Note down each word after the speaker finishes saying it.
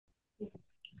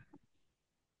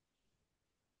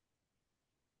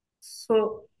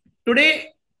So today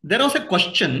there was a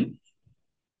question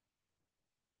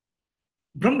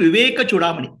from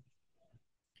Vivekachudamani.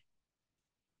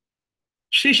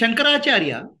 Sri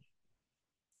Shankaracharya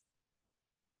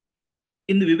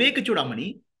in the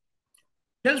Vivekachudamani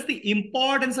tells the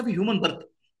importance of human birth.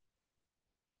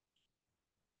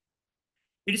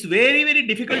 It is very, very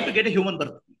difficult to get a human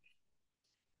birth.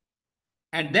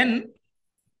 And then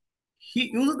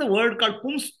he uses the word called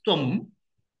pumstvam.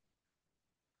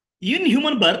 In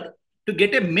human birth, to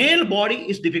get a male body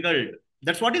is difficult.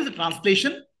 That's what is the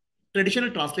translation,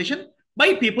 traditional translation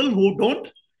by people who don't,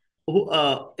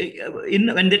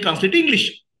 when they translate to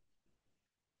English.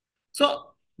 So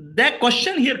the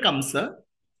question here comes,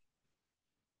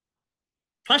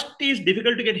 first is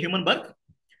difficult to get human birth.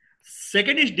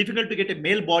 Second is difficult to get a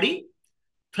male body.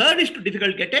 Third is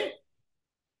difficult to get a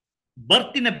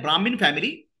birth in a Brahmin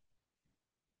family.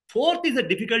 Fourth is a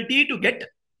difficulty to get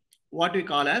what we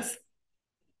call as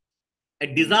a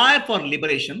desire for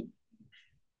liberation,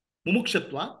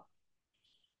 mumukshatva,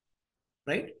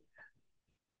 right?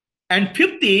 And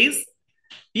fifth is,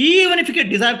 even if you get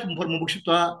desire for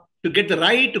mumukshatva, to get the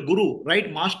right guru,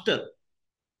 right master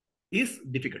is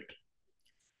difficult.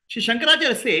 Sri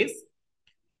Shankaracharya says,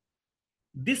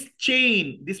 this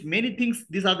chain, these many things,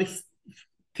 these are the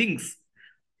things,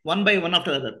 one by one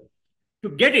after the other. To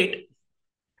get it,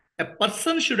 a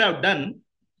person should have done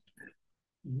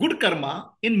good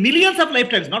karma in millions of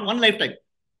lifetimes, not one lifetime.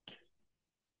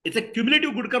 It's a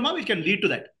cumulative good karma which can lead to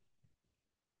that.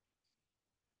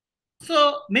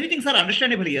 So many things are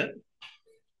understandable here.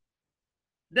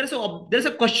 There's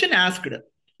a question asked: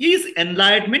 is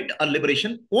enlightenment or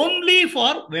liberation only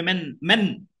for women,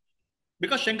 men?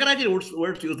 Because Shankaracharya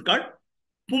words used called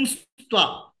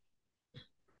pumstva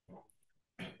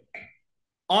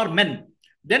or men.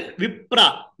 Then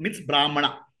vipra means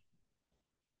brahmana.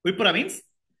 Vipra means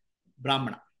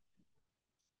brahmana.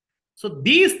 So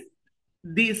these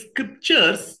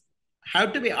scriptures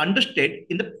have to be understood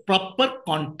in the proper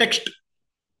context.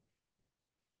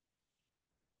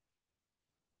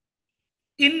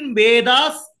 In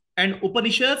Vedas and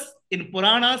Upanishads, in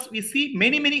Puranas, we see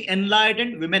many, many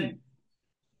enlightened women,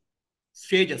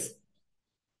 sages.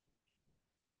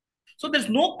 So there's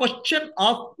no question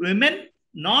of women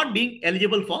not being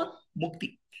eligible for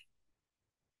mukti.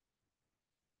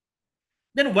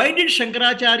 Then why did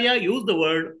Shankaracharya use the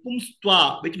word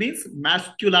pumstva, which means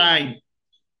masculine?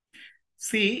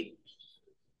 See,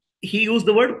 he used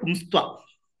the word pumstva.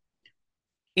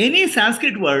 Any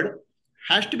Sanskrit word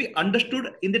has to be understood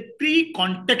in the three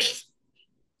contexts.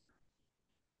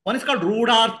 One is called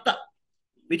rudartha,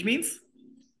 which means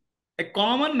a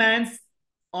common man's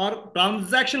or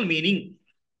transactional meaning.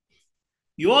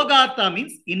 Yogartha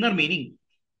means inner meaning.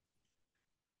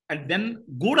 And then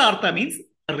gudartha means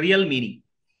real meaning.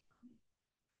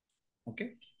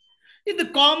 Okay. In the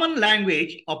common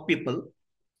language of people,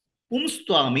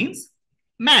 pumstva means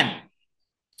man.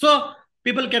 So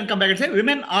people can come back and say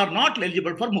women are not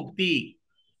eligible for mukti.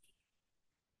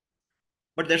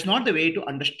 But that's not the way to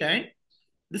understand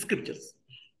the scriptures.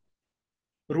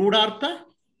 Rudartha,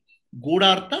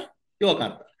 gudartha,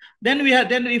 yogartha. Then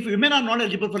if women are not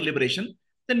eligible for liberation,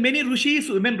 then many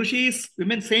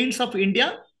women saints of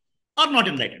India are not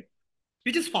enlightened,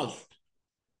 which is false.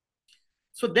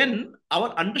 So then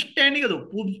our understanding of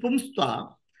the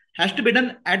pumstva has to be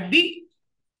done at the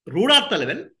rudartha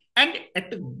level and at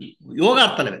the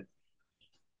yogartha level.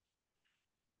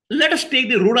 Let us take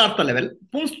the rudartha level.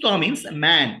 Pumstva means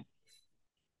man.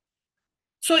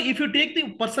 So if you take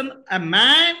the person, a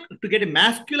man, to get a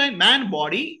masculine man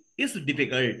body is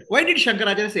difficult. Why did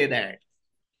Shankaracharya say that?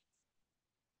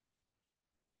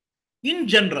 In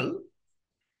general,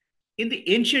 in the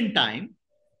ancient time,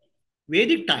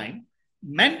 Vedic time,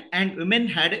 men and women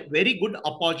had a very good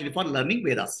opportunity for learning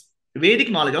Vedas. Vedic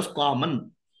knowledge was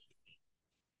common.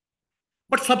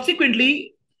 But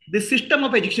subsequently, the system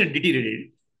of education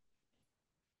deteriorated.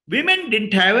 Women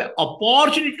didn't have an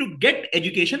opportunity to get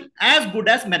education as good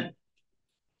as men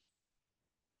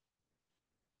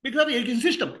because of the education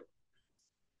system.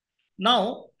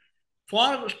 Now,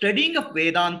 for studying of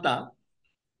Vedanta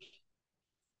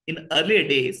in earlier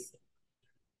days,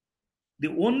 the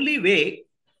only way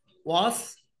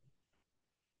was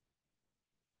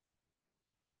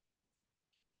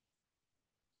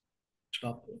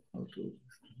the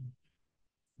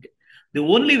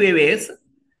only way is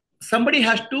somebody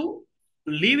has to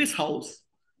leave his house,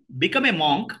 become a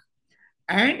monk,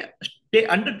 and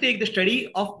undertake the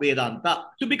study of Vedanta.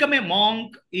 To become a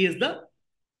monk is the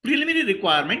preliminary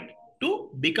requirement to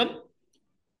become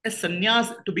a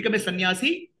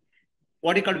sannyasi,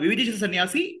 what you call Vividicha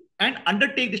sannyasi, and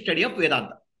undertake the study of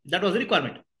Vedanta. That was the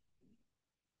requirement.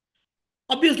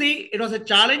 Obviously, it was a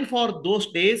challenge for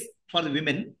those days for the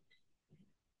women,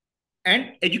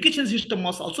 and education system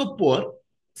was also poor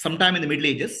sometime in the Middle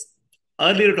Ages.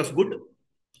 Earlier, it was good.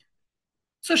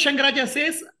 So Shankaracharya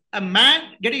says a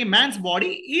man getting a man's body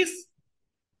is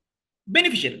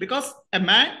beneficial because a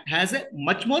man has a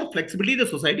much more flexibility in the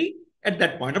society at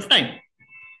that point of time.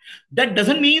 That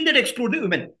doesn't mean that exclude the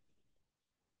women.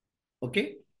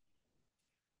 Okay.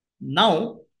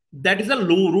 Now that is a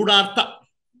rudartha.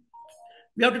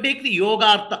 We have to take the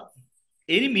yogartha.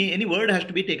 Any word has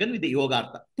to be taken with the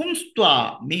yogartha.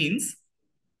 Pumstva means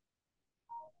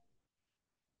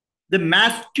the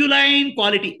masculine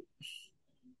quality,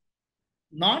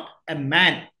 not a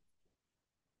man.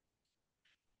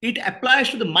 It applies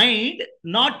to the mind,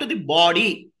 not to the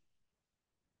body.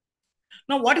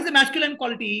 Now, what is the masculine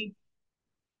quality?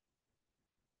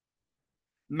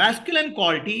 Masculine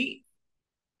quality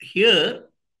here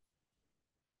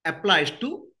applies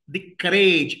to the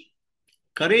courage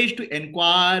to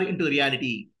inquire into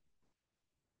reality.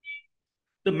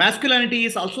 The masculinity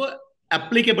is also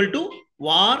applicable to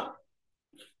war,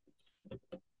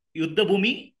 yuddha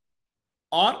bhumi,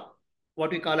 or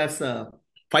what we call as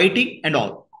fighting and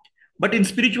all. But in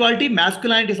spirituality,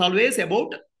 masculinity is always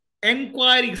about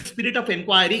inquiry, spirit of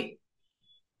inquiry,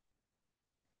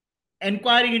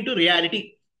 inquiring into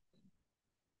reality,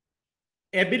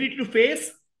 ability to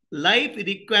face life with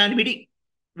equanimity,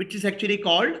 which is actually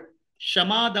called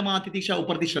Shama Dama Titisha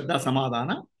Uparti Shraddha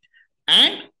Samadhana,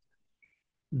 and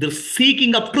the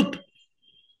seeking of truth.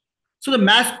 So the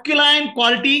masculine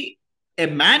quality a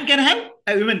man can have,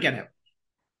 a woman can have.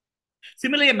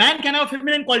 Similarly, a man can have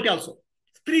feminine quality also,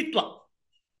 Stritva.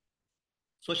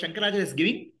 So Shankaracharya is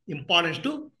giving importance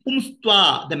to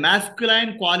Pumstva, the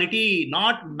masculine quality,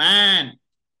 not man.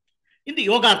 In the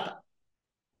Yogartha,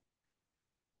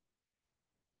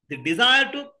 the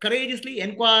desire to courageously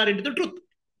inquire into the truth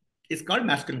is called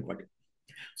masculine quality.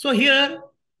 So here,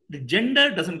 the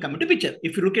gender doesn't come into picture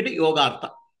if you look at the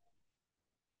Yogartha.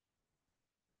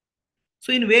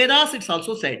 So in Vedas, it's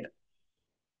also said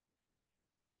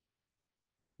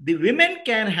the women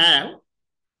can have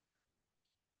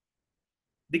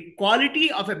the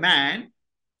quality of a man,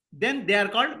 then they are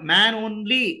called man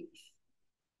only.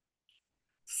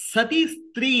 Sati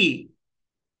Stri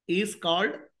is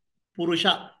called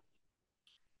Purusha.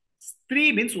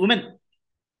 Stri means woman.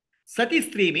 Sati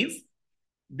Stri means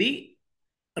the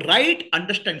right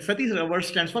understanding. Sati word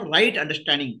stands for right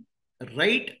understanding,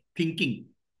 right thinking,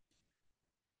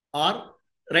 or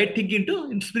right thinking to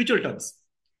in spiritual terms.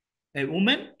 A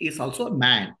woman is also a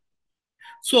man.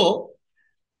 So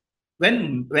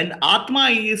when Atma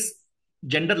is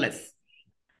genderless,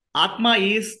 Atma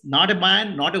is not a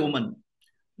man, not a woman.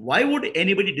 Why would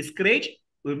anybody discourage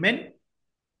women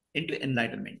into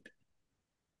enlightenment?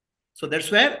 So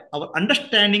that's where our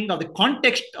understanding of the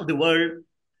context of the world,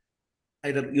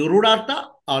 either Yorudartha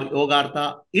or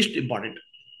Yogartha, is important.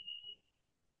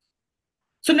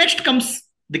 So next comes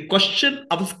the question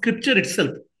of the scripture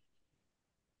itself.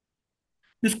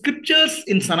 The scriptures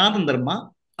in Sanatana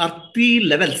Dharma are three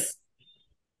levels.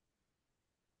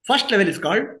 First level is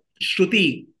called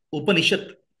Shruti,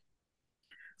 Upanishad.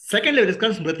 Second level is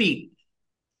called Smriti.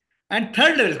 And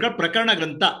third level is called Prakarana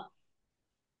Grantha.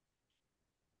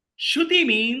 Shruti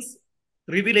means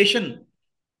revelation.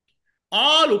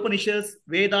 All Upanishads,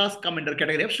 Vedas come under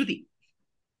category of Shruti.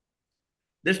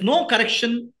 There's no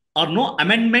correction or no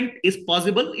amendment is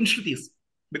possible in Shrutis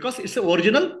because it's the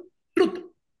original truth.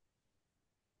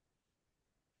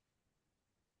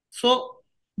 So,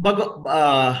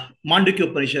 Mandukya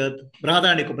Upanishad,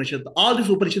 Brihadaranyaka Upanishad, all these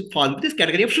Upanishads fall into this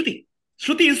category of Shruti.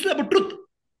 Shruti is about truth.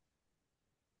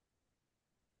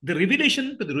 The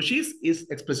revelation to the Rishis is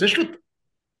expressed as truth.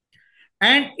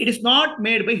 And it is not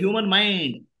made by human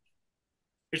mind.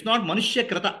 It's not Manushya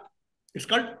Krata. It's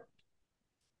called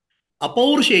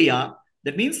Apaursheya.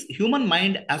 That means human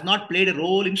mind has not played a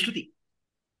role in Shruti.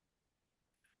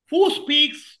 Who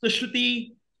speaks the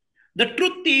Shruti? The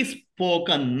truth is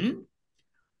spoken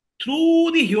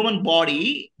through the human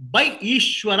body by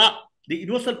Ishvara, the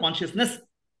universal consciousness.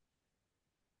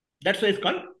 That's why it's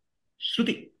called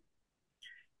Shruti.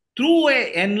 Through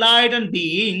an enlightened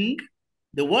being,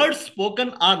 the words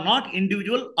spoken are not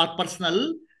individual or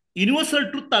personal.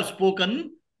 Universal truth are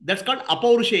spoken. That's called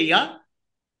Apaursheya.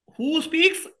 Who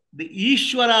speaks? The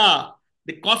Ishvara,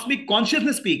 the cosmic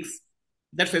consciousness speaks.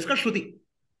 That's why it's called Shruti.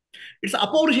 It's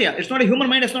Apaursheya. It's not a human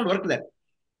mind. It's not worked there.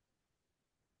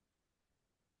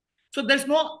 So there's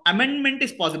no amendment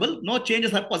is possible. No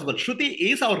changes are possible. Shruti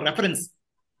is our reference.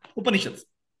 Upanishads.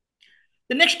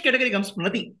 The next category comes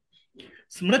Smriti.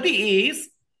 Smriti is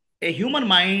a human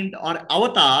mind or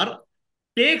avatar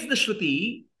takes the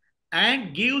Shruti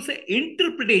and gives an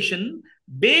interpretation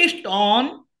based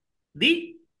on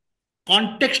the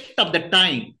context of the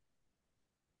time,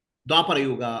 Dwapara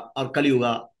Yuga or Kali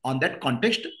Yuga, on that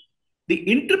context, the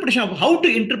interpretation of how to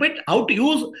interpret, how to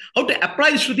use, how to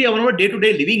apply Shruti on our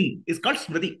day-to-day living is called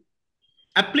Smriti.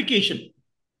 Application.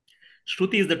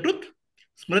 Shruti is the truth,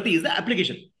 Smriti is the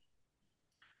application.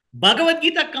 Bhagavad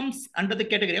Gita comes under the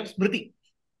category of Smriti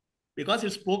because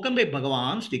it's spoken by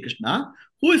Bhagavan Sri Krishna,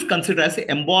 who is considered as an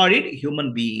embodied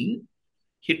human being.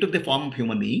 He took the form of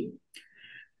human being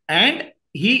and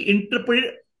he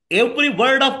interpreted every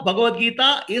word of Bhagavad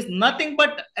Gita is nothing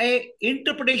but a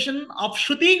interpretation of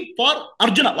Shruti for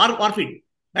Arjuna, warfield,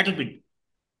 battlefield.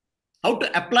 How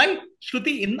to apply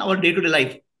Shruti in our day-to-day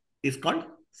life is called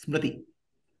Smriti.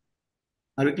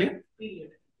 Are we clear?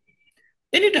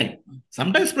 Anytime.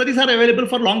 Sometimes Smritis are available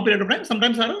for long period of time,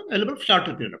 sometimes are available for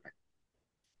shorter period of time.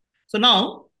 So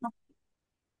now,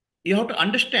 you have to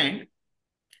understand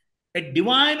a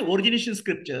divine origination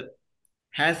scripture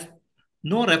has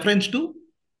no reference to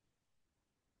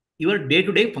your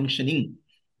day-to-day functioning.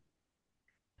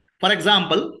 For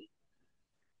example,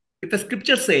 if the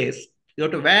scripture says you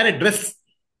have to wear a dress,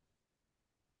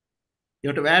 you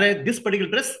have to wear this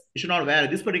particular dress, you should not wear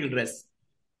this particular dress,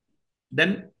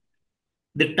 then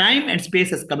the time and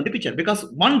space has come into picture because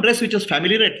one dress which was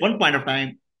familiar at one point of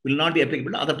time will not be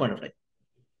applicable to other point of time.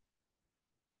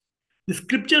 The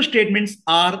scripture statements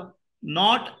are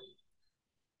not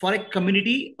for a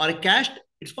community or a caste,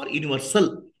 it's for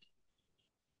universal.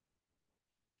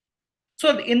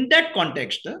 So in that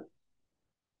context,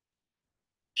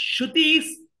 Shrutis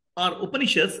or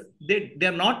Upanishads, they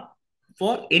are not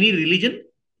for any religion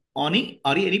or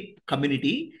any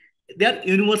community. They are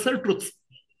universal truths.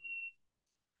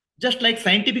 Just like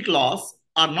scientific laws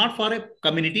are not for a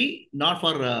community, not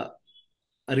for a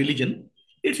religion,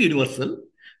 it's universal.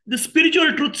 The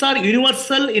spiritual truths are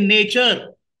universal in nature.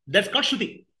 That's called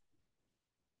Shruti.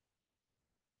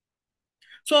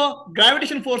 So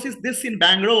gravitation force is this in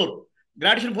Bangalore.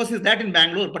 Gravitation force is that in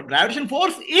Bangalore. But gravitation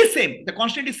force is same. The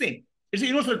constant is same. It's a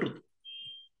universal truth.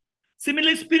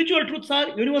 Similarly, spiritual truths are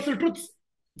universal truths.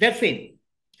 They're same.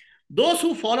 Those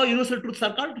who follow universal truths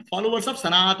are called followers of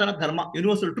Sanatana Dharma,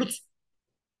 universal truths.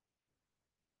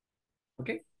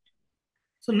 Okay.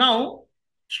 So now,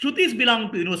 Shrutis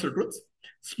belong to universal truths.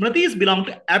 Smritis belong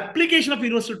to application of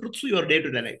universal truths to your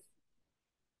day-to-day life.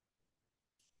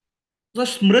 So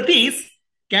Smritis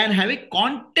can have a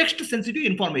context-sensitive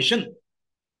information.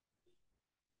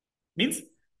 Means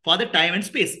for the time and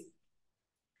space.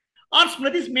 Or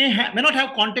Smritis may not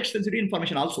have context-sensitive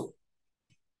information also.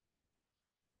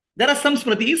 There are some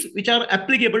Smritis which are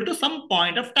applicable to some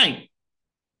point of time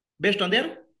based on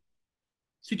their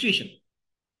situation.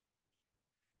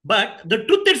 But the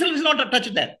truth itself is not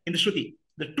touched there in the Shruti.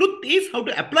 The truth is how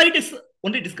to apply it is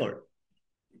only discovered.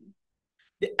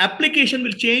 The application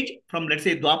will change from, let's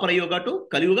say, Dwapara Yoga to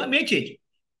Kali Yuga may change.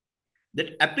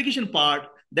 That application part,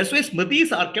 that's why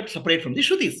Smritis are kept separate from the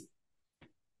Shrutis.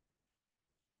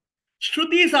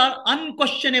 Shrutis are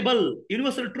unquestionable,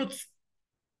 universal truths.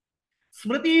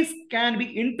 Smritis can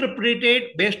be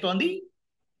interpreted based on the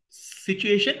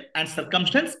situation and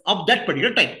circumstance of that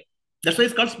particular time. That's why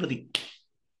it's called Smriti.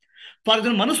 For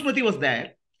example, Manusmriti was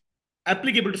there,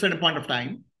 applicable to certain point of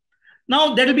time.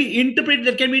 Now that will be interpreted,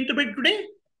 that can be interpreted today,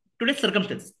 today's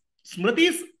circumstance.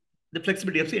 Smritis, the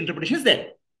flexibility of the interpretation is there.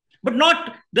 But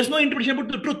not, there's no interpretation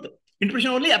about the truth.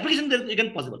 Interpretation only, application is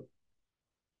again possible.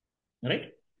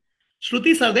 Right?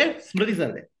 Shrutis are there, Smritis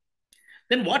are there.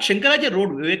 Then what Shankaracharya wrote,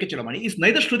 Vivekachudamani, is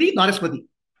neither Shruti nor a Smriti.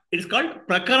 It is called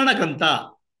Prakarana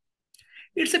Grantha.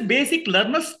 It's a basic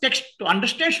learner's text to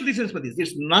understand Shrutis and Smritis.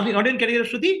 It's nothing, not in category of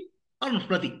Shruti or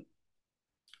Smriti.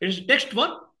 It is text for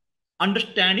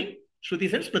understanding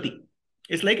Shrutis and Smriti.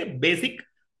 It's like a basic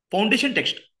foundation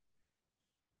text.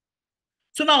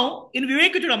 So now, in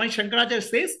Vivekachudamani, Shankaracharya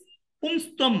says,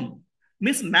 Pumstvam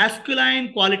means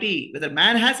masculine quality, whether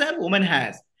man has or woman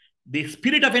has. The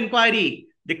spirit of inquiry,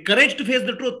 the courage to face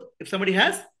the truth, if somebody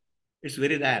has, it's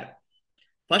very rare.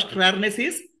 First rareness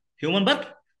is human birth.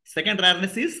 Second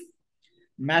rareness is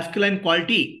masculine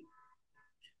quality.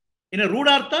 In a rude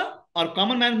artha or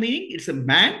common man meaning, it's a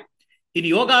man. In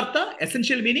yoga artha,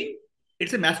 essential meaning,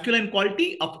 it's a masculine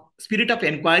quality of spirit of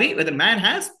inquiry, whether man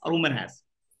has or woman has.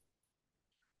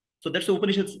 So that's the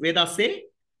Upanishads Vedas say.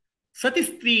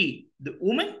 Satistri, the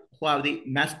woman who have the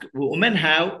women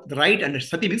have the right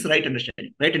understanding. Sati means right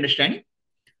understanding. Right understanding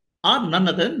are none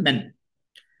other than men.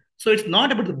 So it's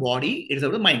not about the body, it is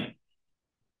about the mind.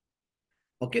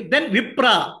 Okay, then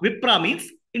Vipra. Vipra means,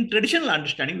 in traditional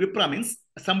understanding, Vipra means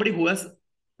somebody who has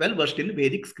well versed in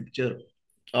Vedic scripture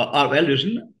or well versed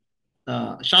in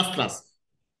Shastras.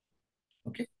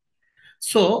 Okay.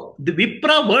 So the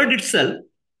Vipra word itself,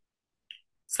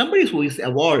 somebody who is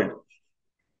evolved,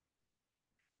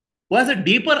 who has a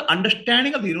deeper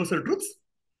understanding of the universal truths,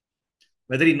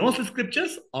 whether he knows the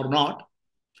scriptures or not,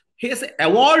 he is an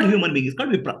evolved human being. It's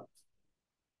called Vipra.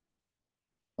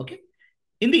 Okay.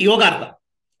 In the Yogartha.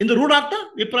 In the Rudhartha,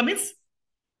 Vipra means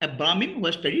a Brahmin who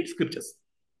has studied scriptures.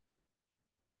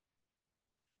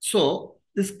 So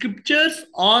the scriptures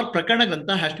or Prakarana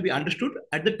Grantha has to be understood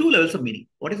at the two levels of meaning.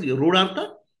 What is Rudhartha?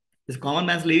 Is common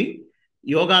man's living.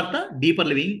 Yogartha, deeper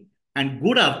living. And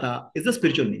Gudhartha is the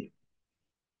spiritual meaning.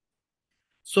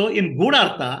 So in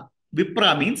Gudhartha,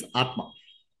 Vipra means Atma.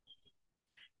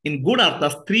 In Gudhartha,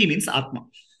 Stri means Atma.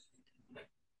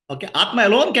 Okay, Atma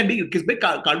alone can be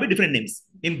called by different names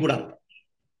in Gudhartha.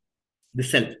 The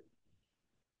self.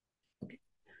 Okay.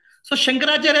 So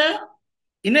Shankaracharya,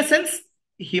 in a sense,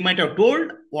 he might have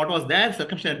told what was their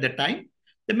circumstance at that time.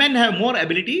 The men have more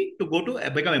ability to go to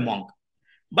become a monk.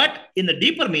 But in the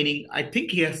deeper meaning, I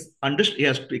think he has understood, he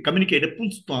has communicated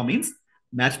Punstha means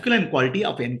masculine quality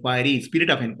of inquiry, spirit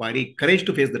of inquiry, courage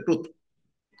to face the truth.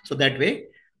 So that way,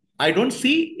 I don't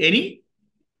see any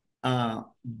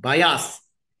bias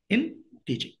in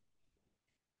teaching.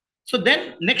 So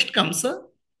then next comes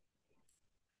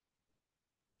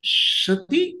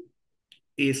Shruti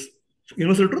is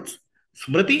universal truth.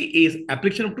 Smriti is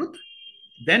application of truth.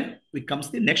 Then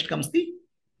next comes the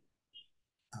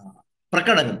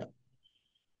Prakarana Grantha.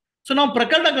 So now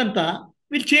Prakarana Grantha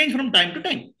will change from time to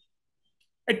time.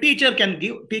 A teacher can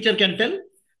tell,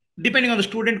 depending on the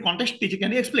student context, teacher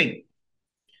can explain.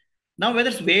 Now, whether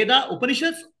it's Veda,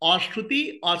 Upanishads, or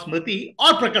Shruti, or Smriti,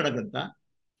 or Prakarana Grantha,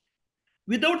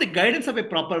 without the guidance of a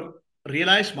proper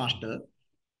realized master,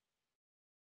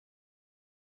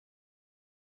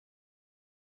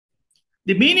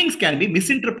 the meanings can be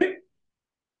misinterpreted.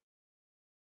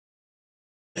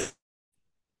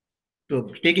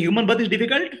 To take a human birth is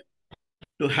difficult.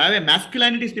 To have a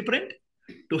masculinity is different.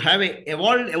 To have a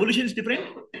evolution is different.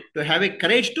 To have a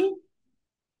courage to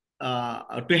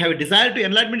have a desire to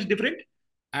enlightenment is different.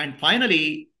 And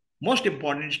finally, most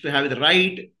important is to have the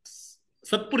right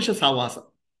Satpurusha Savasa.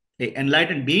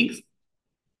 Enlightened beings,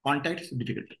 contact is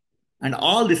difficult. And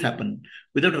all this happen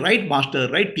without right master,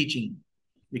 right teaching.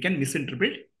 We can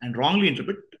misinterpret and wrongly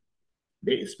interpret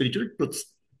the spiritual truths.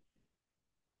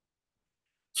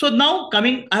 So now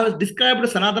I have described the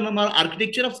Sanatana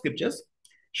architecture of scriptures,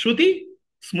 Shruti,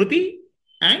 Smriti,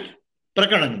 and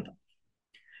Prakarana Grantha.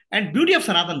 And beauty of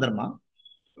Sanatana Dharma,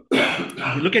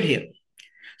 look at here.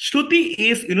 Shruti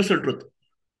is universal truth.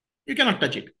 You cannot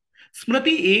touch it.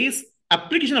 Smriti is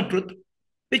application of truth.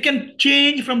 It can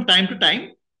change from time to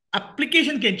time.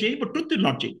 Application can change, but truth will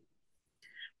not change.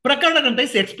 Prakarana Grantha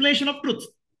is explanation of truths.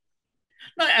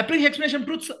 Now, explanation of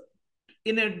truths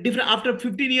in a different, after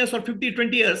 15 years or 50,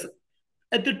 20 years,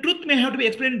 the truth may have to be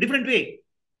explained in a different way.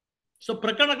 So,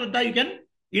 Prakarana Grantha, you can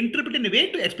interpret in a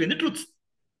way to explain the truths.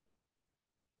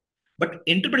 But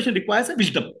interpretation requires a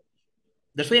wisdom.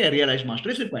 That's why a realized master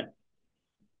is required.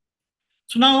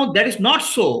 So now that is not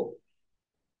so.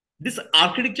 This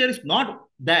architecture is not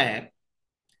there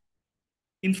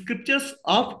in scriptures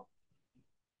of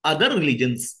other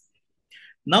religions.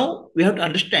 Now we have to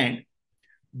understand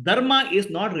Dharma is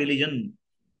not religion.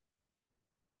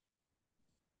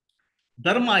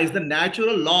 Dharma is the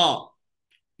natural law.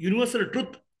 Universal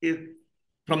truth is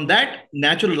from that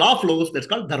natural law flows. That's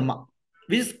called Dharma,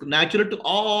 which is natural to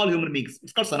all human beings.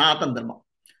 It's called Sanatana Dharma.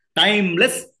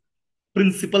 Timeless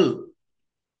principle.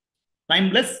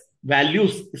 Timeless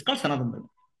values is called Sanatana Dharma.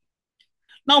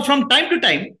 Now, from time to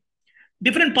time,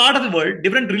 different part of the world,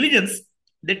 different religions,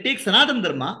 they take Sanatana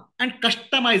Dharma and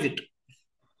customize it.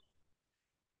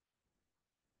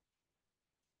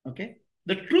 Okay?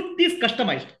 The truth is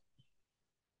customized.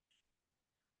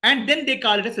 And then they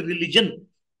call it as a religion.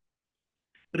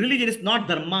 Religion is not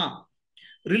Dharma.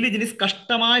 Religion is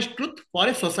customized truth for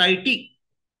a society.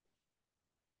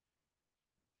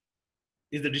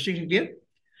 Is the distinction clear?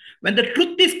 When the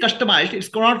truth is customized,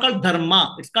 it's not called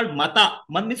Dharma. It's called Mata.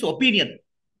 Man means opinion.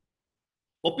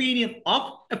 Opinion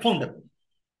of a founder.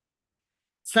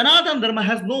 Sanatana Dharma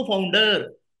has no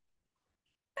founder.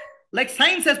 Like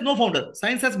science has no founder.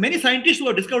 Science has many scientists who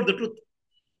have discovered the truth.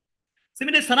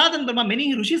 Similarly, Sanatana Dharma,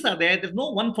 many rishis are there. There's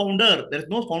no one founder. There's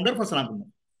no founder for Sanatana Dharma.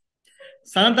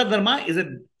 Sanatana Dharma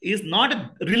is not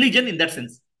a religion in that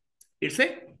sense. It's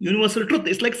a universal truth.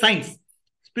 It's like science,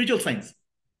 spiritual science.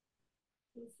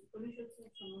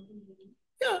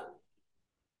 Yeah.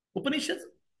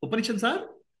 Upanishads are,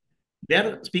 they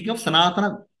are speaking of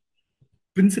Sanatana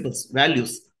principles,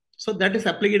 values. So that is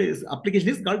application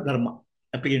is called dharma.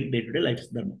 Application day-to-day life is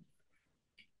dharma.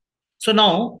 So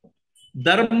now,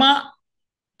 dharma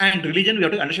and religion we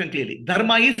have to understand clearly.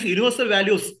 Dharma is universal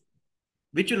values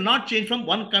which will not change from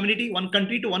one community, one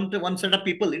country to one set of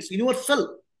people. It's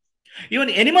universal. Even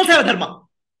animals have dharma.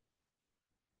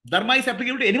 Dharma is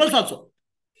applicable to animals also.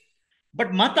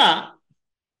 But mata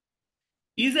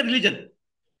is a religion.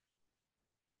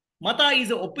 Mata is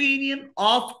the opinion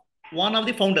of one of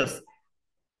the founders.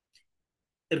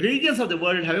 Religions of the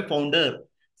world have a founder.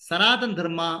 Sanatana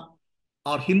Dharma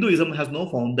or Hinduism has no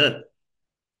founder.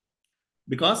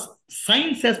 Because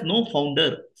science has no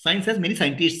founder. Science has many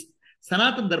scientists.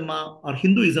 Sanatana Dharma or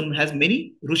Hinduism has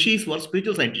many rishis who are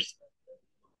spiritual scientists.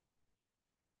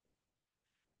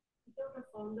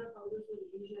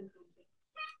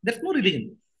 There's no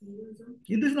religion.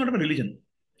 Hinduism is not a religion.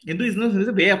 Hinduism is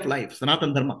a way of life,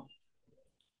 Sanatana Dharma.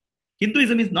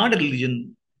 Hinduism is not a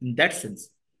religion in that sense.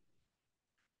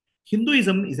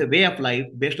 Hinduism is a way of life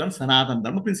based on Sanatana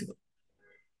Dharma principle.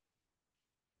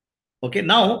 Okay,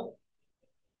 now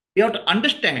you have to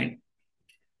understand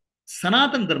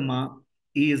Sanatana Dharma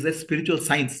is a spiritual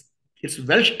science. It's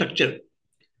well structured.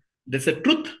 There's a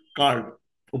truth called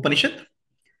Upanishad.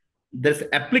 There's an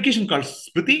application called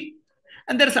Smriti.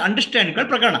 And there's an understanding called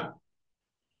Prakarana.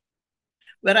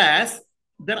 Whereas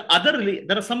there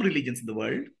are some religions in the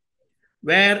world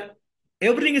where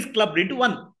everything is clubbed into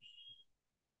one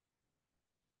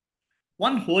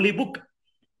holy book.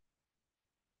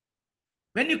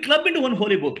 When you club into one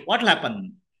holy book, what will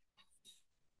happen?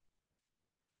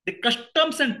 The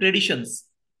customs and traditions,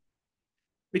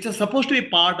 which are supposed to be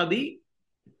part of the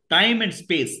time and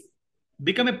space,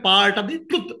 become a part of the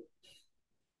truth.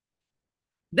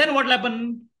 Then what will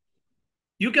happen?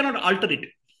 You cannot alter it.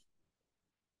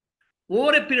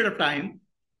 Over a period of time,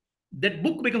 that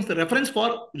book becomes the reference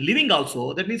for living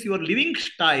also. That means your living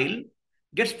style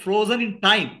gets frozen in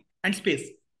time and space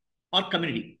or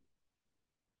community.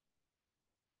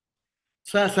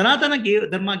 So Sanatana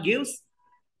Dharma gives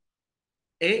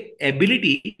a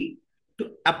ability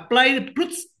to apply the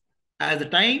truths as the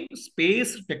time,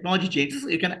 space, technology changes.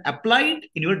 You can apply it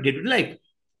in your day-to-day life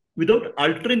without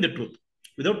altering the truth,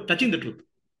 without touching the truth.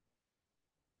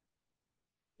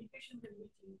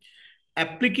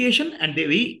 Application and the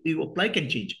way you apply can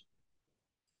change,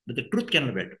 but the truth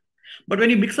cannot be altered. But when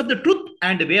you mix up the truth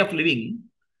and the way of living,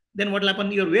 then what will happen?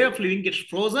 Your way of living gets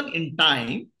frozen in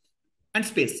time and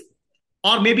space,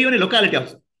 or maybe even a locality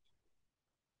also.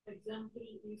 Example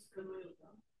is Karma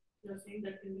Yoga. You are saying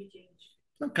that can be changed.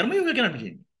 No, Karma Yoga cannot be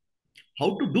changed.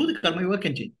 How to do the Karma Yoga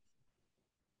can change.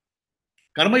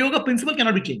 Karma Yoga principle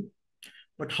cannot be changed.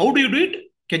 But how do you do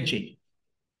it can change.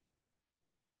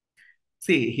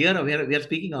 See, here we are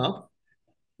speaking of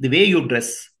the way you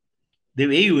dress, the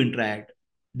way you interact,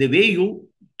 the way you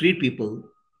treat people.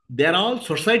 They are all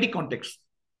society contexts.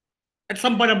 At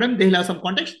some point of time, they will have some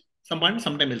context,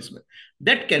 sometime elsewhere.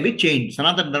 That can be changed.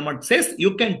 Sanatana Dharma says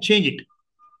you can change it.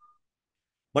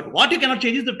 But what you cannot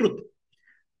change is the truth.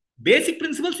 Basic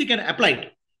principles you can apply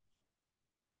it.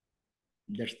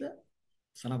 That's the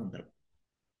Sanatana Dharma.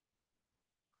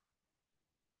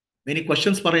 Any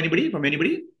questions for anybody? From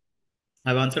anybody?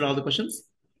 I've answered all the questions.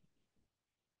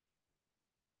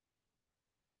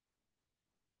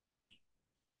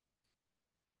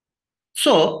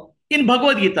 So, in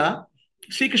Bhagavad Gita,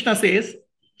 Sri Krishna says,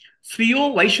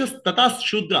 Sriyo Vaishyas Tata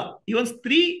Shudra. Even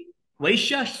Stri,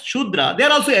 Vaishya, Shudra, they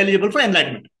are also eligible for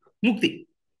enlightenment, Mukti.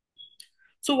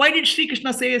 So, why did Sri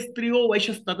Krishna say Striyo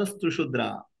Vaishyas Tata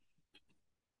Shudra?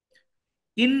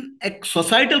 In a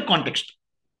societal context,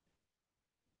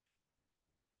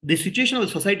 the situation of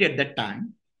the society at that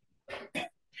time,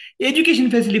 education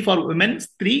facility for women,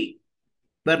 Stri,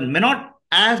 may not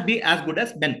be as good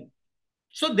as men.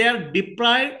 So they are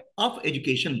deprived of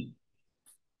education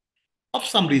of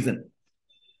some reason.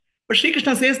 But Sri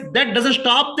Krishna says that doesn't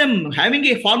stop them. Having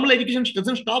a formal education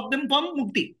doesn't stop them from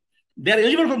mukti. They are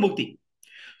eligible for mukti.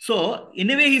 So in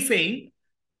a way he's saying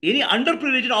any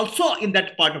underprivileged also in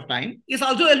that part of time is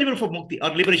also eligible for mukti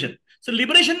or liberation. So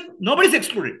liberation, nobody is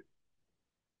excluded.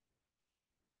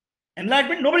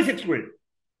 Enlightenment, nobody is excluded.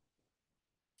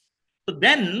 So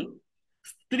then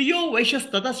Striyo Vaishyas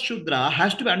Tata Shudra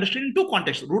has to be understood in two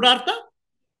contexts, Rudhartha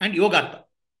and Yogartha.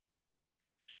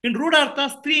 In Rudhartha,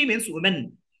 Stri means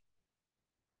women.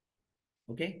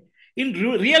 Okay. In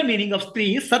real meaning of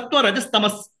Stri is Sattva, Rajas,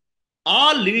 Tamas.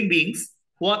 All living beings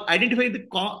who are identified with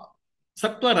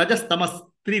Sattva, Rajas, Tamas,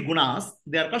 three gunas,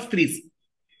 they are called Stris.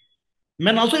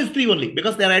 Men also is Stri only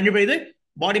because they are identified with the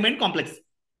body-mind complex.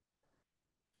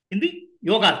 In the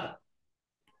Yogartha.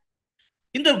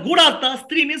 In the Gudhartha,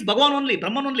 Stri means Bhagavan only,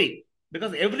 Brahman only.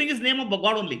 because everything is name of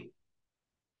God only.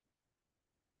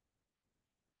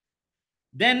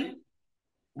 Then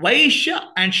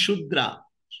Vaishya and Shudra.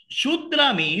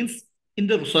 Shudra means, in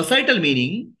the societal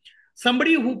meaning,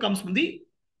 somebody who comes from the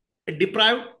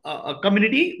deprived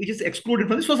community which is excluded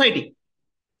from the society.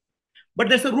 But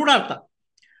there's a root artha.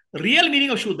 Real meaning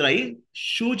of Shudra is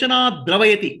Shuchana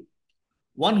Dravayati.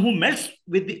 One who melts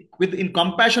with in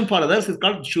compassion for others is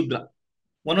called Shudra.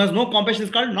 One who has no compassion is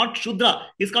called not Shudra,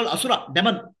 is called Asura,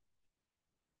 demon.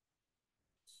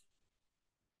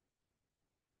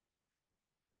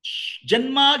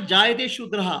 Janma Jayate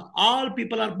Shudraha. All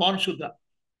people are born Shudra.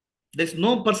 There's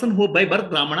no person who by birth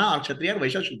Brahmana or Kshatriya or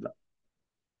Vaishya Shudra.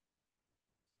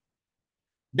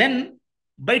 Then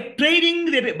by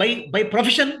training, by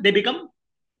profession, they take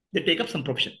up some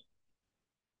profession.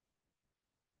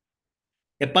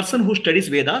 A person who studies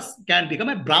Vedas can become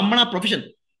a Brahmana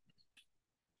profession.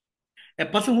 A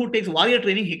person who takes warrior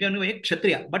training, he can be a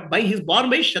Kshatriya, but he's born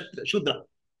by Shudra.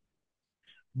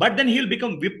 But then he'll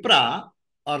become Vipra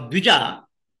or Dvija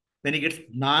when he gets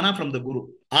Jnana from the Guru,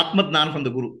 Atma Jnana from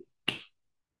the Guru.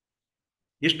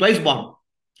 He's twice born.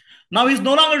 Now he's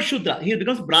no longer Shudra, he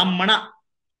becomes Brahmana.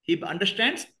 He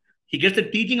understands, he gets the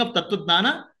teaching of Tattva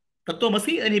Jnana,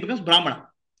 Tattvamasi, and he becomes Brahmana.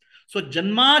 So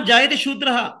Janma Jayate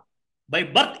Shudra. By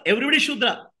birth, everybody is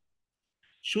Shudra.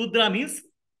 Shudra means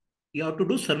you have to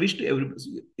do service to everybody.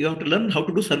 You have to learn how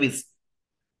to do service.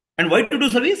 And why to do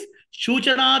service?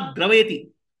 Shuchana Dravayati.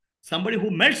 Somebody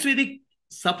who melts with the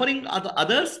suffering of the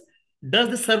others does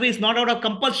the service not out of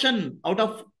compulsion, out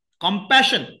of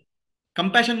compassion.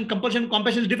 Compassion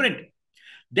is different.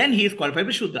 Then he is qualified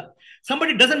with Shudra.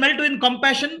 Somebody doesn't melt in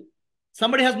compassion.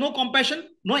 Somebody has no compassion,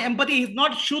 no empathy. He is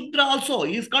not Shudra also.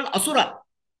 He is called Asura,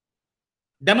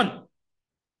 demon.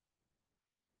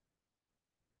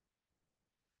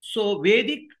 So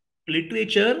Vedic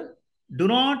literature do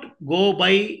not go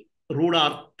by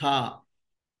Rudartha.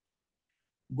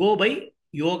 Go by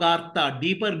Yogartha,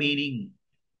 deeper meaning.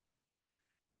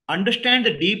 Understand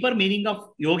the deeper meaning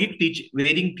of yogic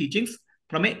Vedic teachings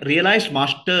from a realized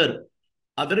master.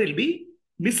 Other will be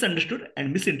misunderstood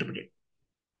and misinterpreted.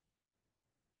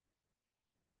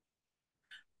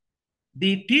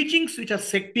 The teachings which are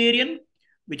sectarian,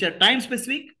 which are time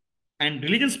specific and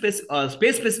religion space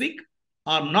specific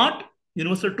are not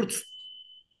universal truths.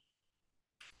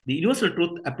 The universal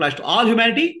truth applies to all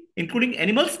humanity, including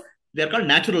animals. They are called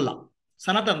natural law.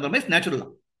 Sanatana Dharma is natural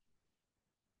law.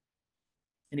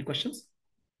 Any questions?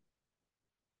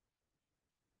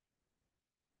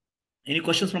 Any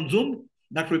questions from Zoom?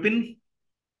 Dr. Vipin?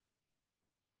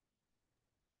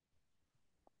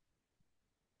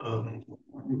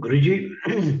 Guruji,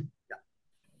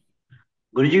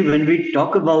 Guruji, when we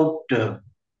talk about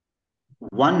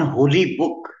one holy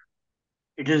book,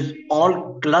 it is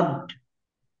all clubbed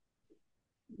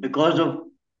because of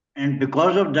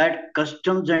that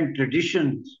customs and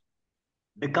traditions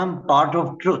become part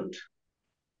of truth.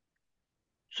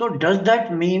 So does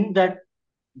that mean that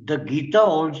the Gita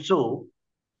also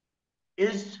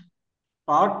is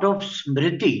part of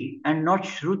Smriti and not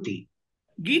Shruti?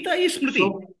 Gita is Smriti.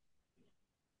 So,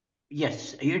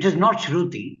 yes, it is not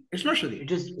Shruti. It's not Shruti.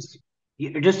 It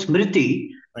is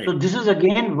Smriti. Right. So this is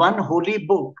again one holy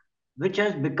book which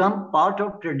has become part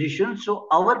of tradition. So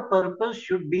our purpose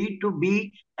should be to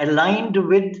be aligned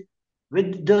with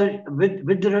the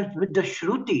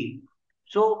Shruti.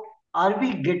 So are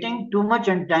we getting too much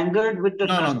entangled with the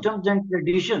customs and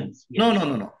traditions? Yes.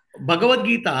 No. Bhagavad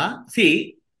Gita,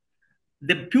 see,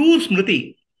 the pure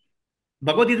Smriti.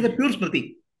 Bhagavad Gita is a pure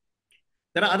Smriti.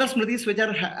 There are other Smritis which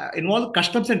are involve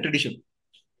customs and tradition.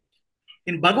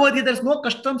 In Bhagavad Gita, there is no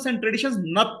customs and traditions,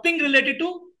 nothing related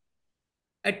to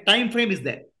a time frame is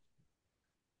there.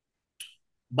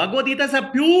 Bhagavad Gita is a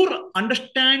pure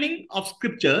understanding of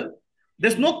scripture.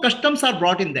 There's no customs are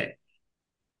brought in there.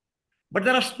 But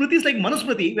there are Smritis like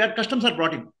Manusmriti where customs are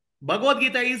brought in. Bhagavad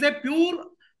Gita is a pure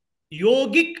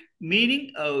yogic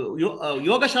meaning,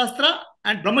 Yoga Shastra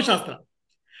and Brahma Shastra.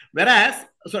 Whereas,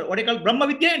 what I call Brahma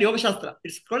Vidya and Yoga Shastra,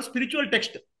 it's called spiritual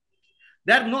text.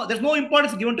 There's no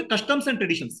importance given to customs and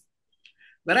traditions.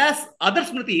 Whereas other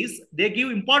Smritis, they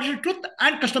give importance to truth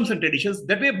and customs and traditions.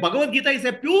 That way, Bhagavad Gita is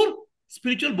a pure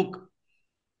spiritual book.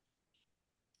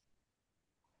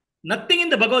 Nothing in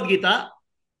the Bhagavad Gita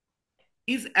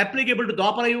is applicable to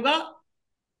Dwapara Yuga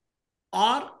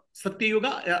or Satya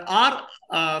Yuga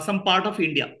or some part of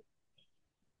India.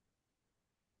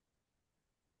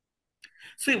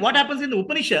 See, what happens in the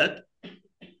Upanishad,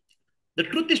 the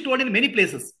truth is told in many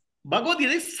places. Bhagavad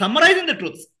Gita is summarizing the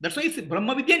truths. That's why it's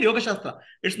Brahma Vidya and Yoga Shastra.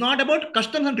 It's not about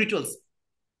customs and rituals.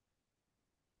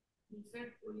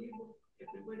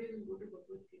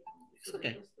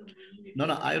 Okay. No,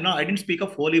 I didn't speak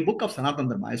of holy book of Sanatana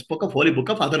Dharma. I spoke of holy book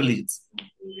of other religions.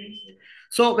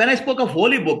 So when I spoke of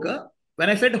holy book, when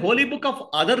I said holy book of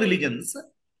other religions,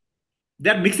 they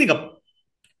are mixing up.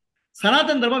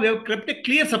 Sanatana Dharma, we have kept a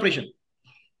clear separation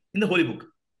in the holy book.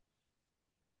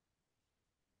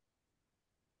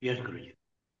 Yes, Guruji.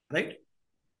 Right?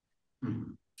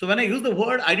 Mm-hmm. So when I use the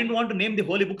word, I didn't want to name the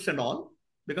holy books and all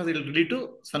because it will lead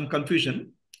to some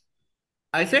confusion.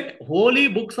 I said holy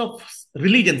books of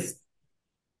religions.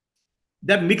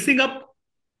 They're mixing up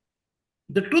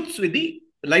the truths with the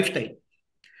lifestyle.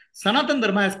 Sanatana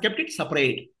Dharma has kept it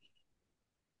separate.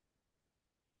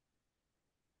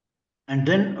 And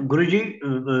then, Guruji,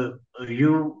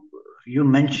 you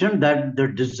mentioned that the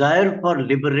desire for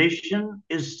liberation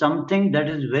is something that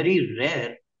is very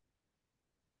rare.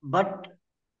 But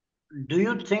do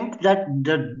you think that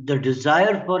the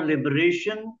desire for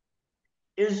liberation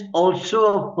is also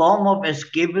a form of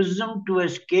escapism to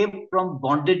escape from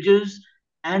bondages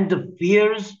and the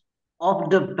fears of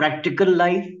the practical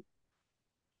life?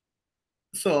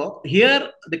 So here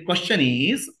the question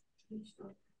is,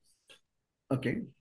 okay,